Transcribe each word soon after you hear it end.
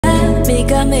mi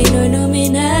camino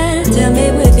iluminar. Tell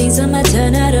me when things on my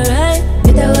turn out alright.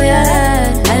 Yo te voy a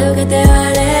dar algo que te va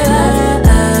a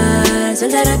elevar.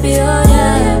 Suelta rápido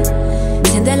ya,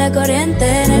 siente la corriente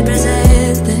en el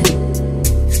presente.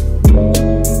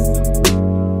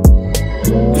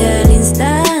 Y al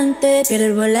instante pierde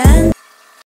el volante.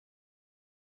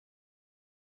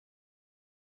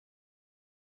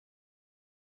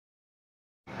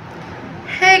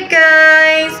 Hey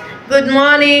guys, good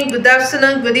morning, good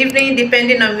afternoon, good evening,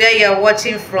 depending on where you are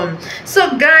watching from.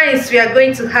 So guys, we are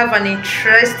going to have an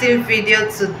interesting video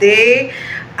today.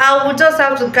 I will just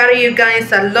have to carry you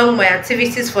guys along my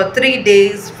activities for 3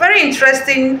 days. Very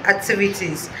interesting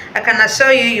activities. I can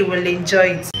assure you, you will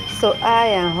enjoy it. So I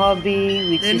and hubby,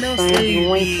 which is fine, we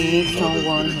want to meet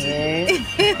someone here.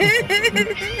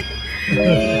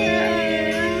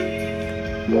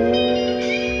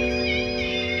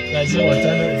 Guys, so we're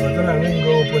gonna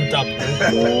go open top.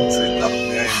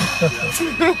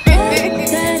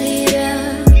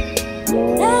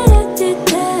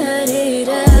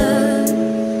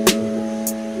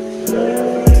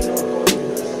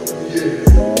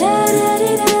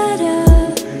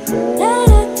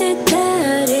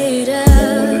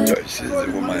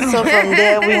 So from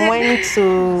there we went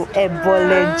to a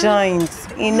bole joint.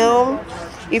 You know,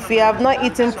 if you have not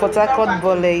eaten Port Harcourt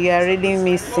bole, you are really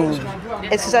missing.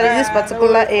 Especially this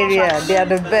particular area, they are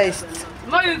the best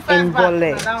in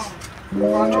bole.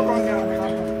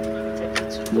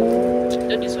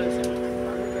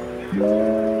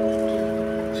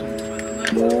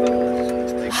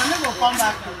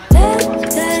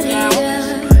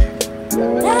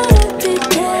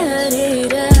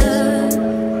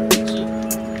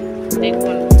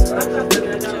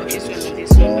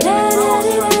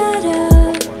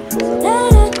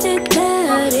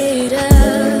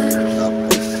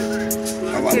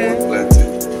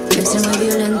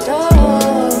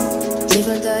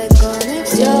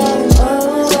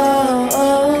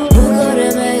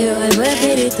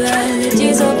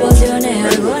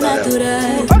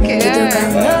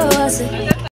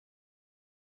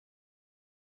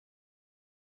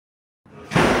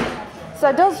 So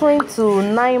I just went to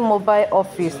 9 mobile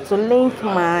office to link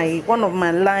one of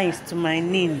my lines to my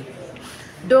NIN.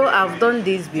 Though I've done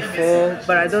this before,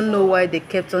 but I don't know why they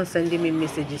kept on sending me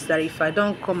messages that if I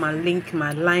don't come and link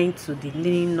my line to the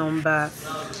NIN number,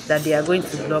 that they are going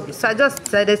to block it. So I just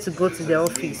decided to go to the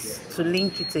office to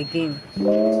link it again.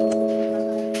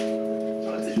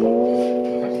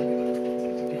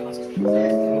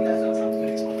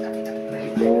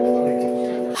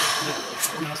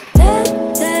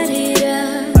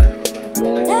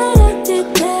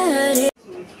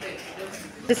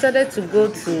 Decided to go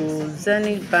to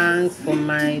Zenith Bank for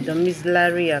my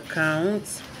domiciliary account,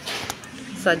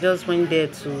 so I just went there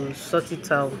to sort it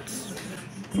out.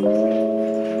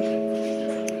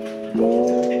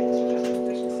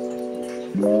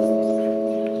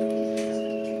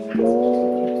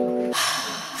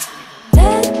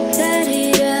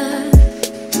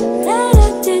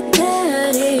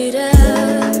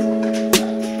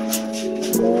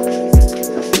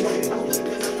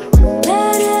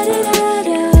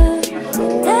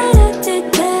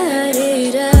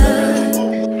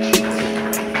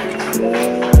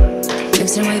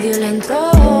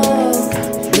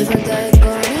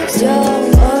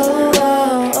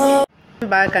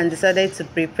 Back and decided to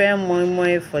prepare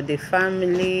moi for the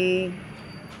family.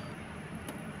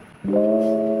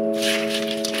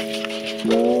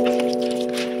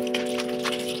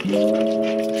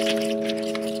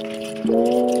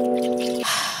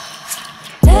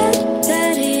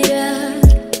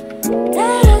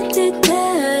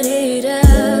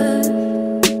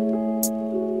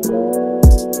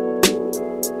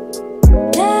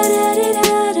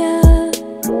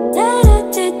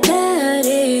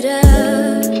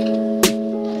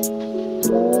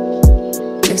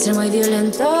 Extremo y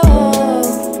violento,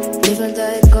 y falta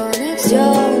de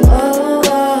conexión.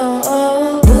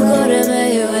 Busco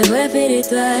remedio, algo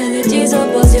espiritual, hechizo,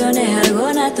 pociones,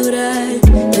 algo natural.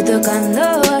 Estoy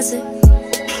tocando base,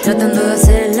 tratando de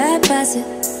hacer la paz.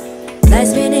 Life's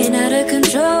spinning out of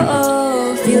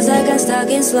control, feels like I'm stuck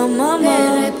in slow-mo. De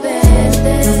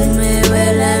repente, tú me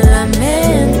vuela la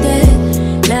mente,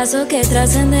 lazo que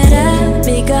trascenderá,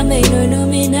 mi camino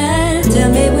iluminar. Tell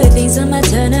me when things on my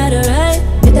turn out alright.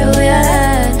 Yo te voy a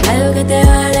dar algo que te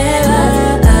va a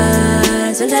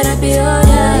elevar. Suelta rápido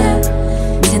ya,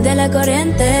 siente la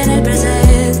corriente en el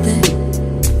presente.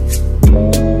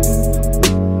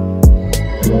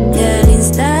 Y al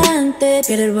instante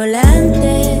pierde el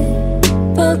volante.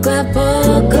 Poco a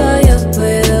poco yo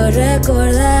puedo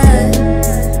recordar.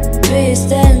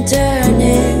 Twist and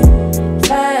turning,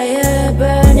 fire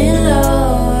burning low.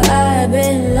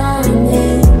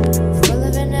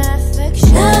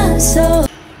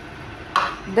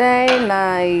 Then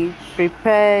I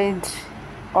prepared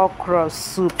okra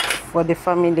soup for the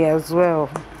family as well.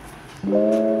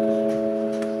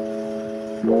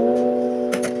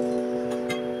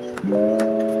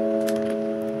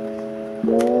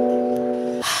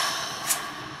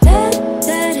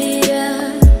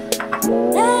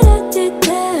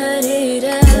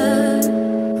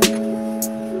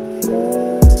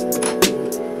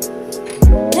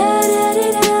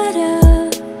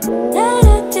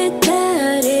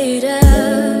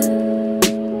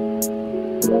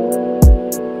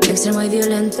 Extremo y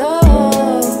violento,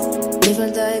 y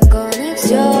falta de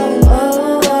conexión.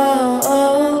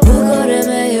 Busco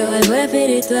remedio, algo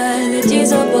espiritual,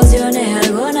 hechizo, pociones,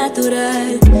 algo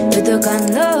natural. Estoy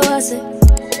tocando base,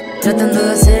 tratando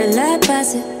de hacer la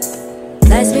paz.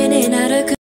 Life's spinning out of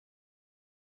control.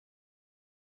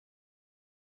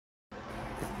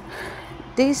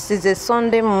 This is a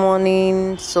Sunday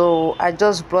morning, so I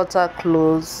just brought out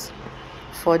clothes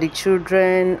for the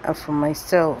children and for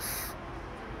myself.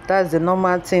 That's the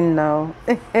normal thing now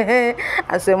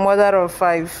as a mother of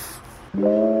 5.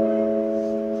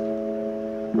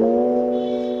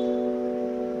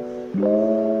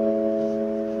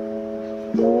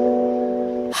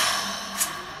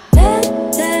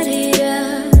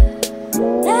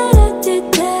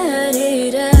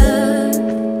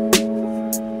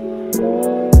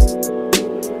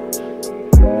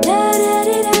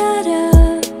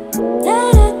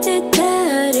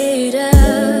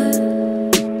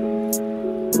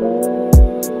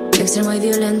 Extremo y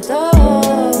violento,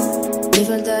 y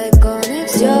falta de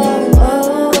conexión.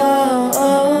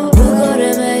 Busco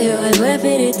remedio, algo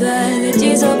espiritual,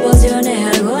 hechizo,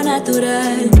 pociones, algo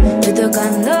natural. Estoy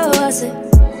tocando base,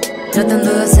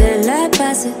 tratando de hacer la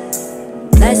paz.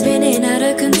 Life's spinning out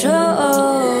of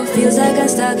control. Feels like I'm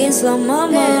stuck in slow mo.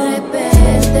 De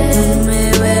repente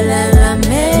me vuela la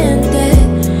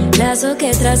mente, lazo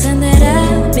que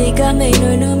trascenderá mi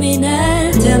camino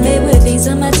iluminar. Tell me with things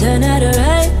on my turn out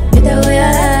alright. Te voy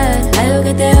a dar algo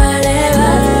que te va a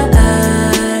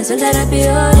elevar. Suelta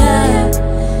rápido ya,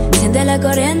 siente la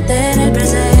corriente en el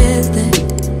presente.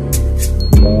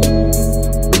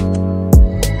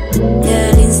 Y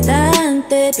al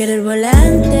instante pierde el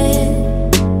volante.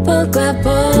 Poco a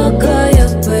poco yo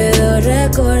puedo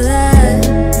recordar.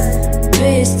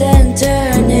 Twist and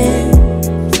turning,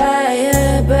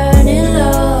 fire burning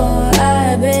low.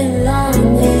 I've been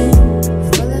longing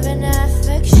for living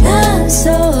affection. I'm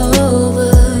so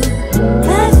over.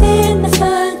 I feel my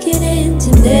funk getting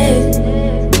today.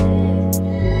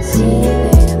 See you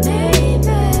later, maybe.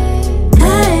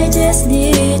 I just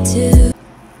need to.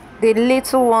 The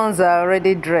little ones are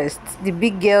already dressed. The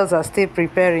big girls are still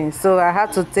preparing, so I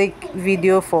had to take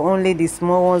video for only the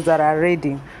small ones that are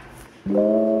ready.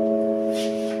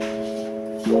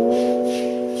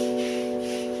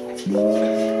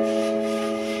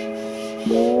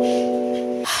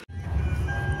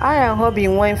 I and hubby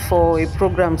went for a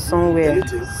program somewhere,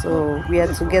 so we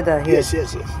are together here.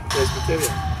 Yes.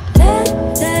 Presbyterian.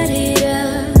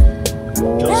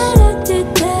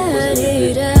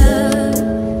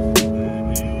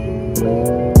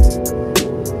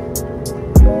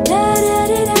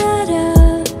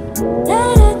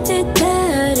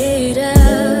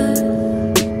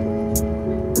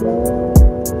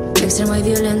 Extremo y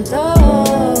violento,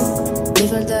 y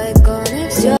falta de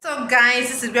conexión. So guys,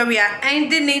 this is where we are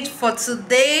ending it for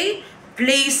today.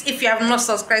 Please, if you have not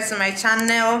subscribed to my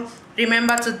channel,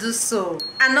 remember to do so,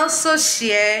 and also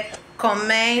share,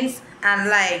 comment and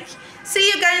like. See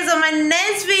you guys on my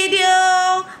next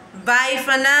video. Bye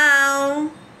for now.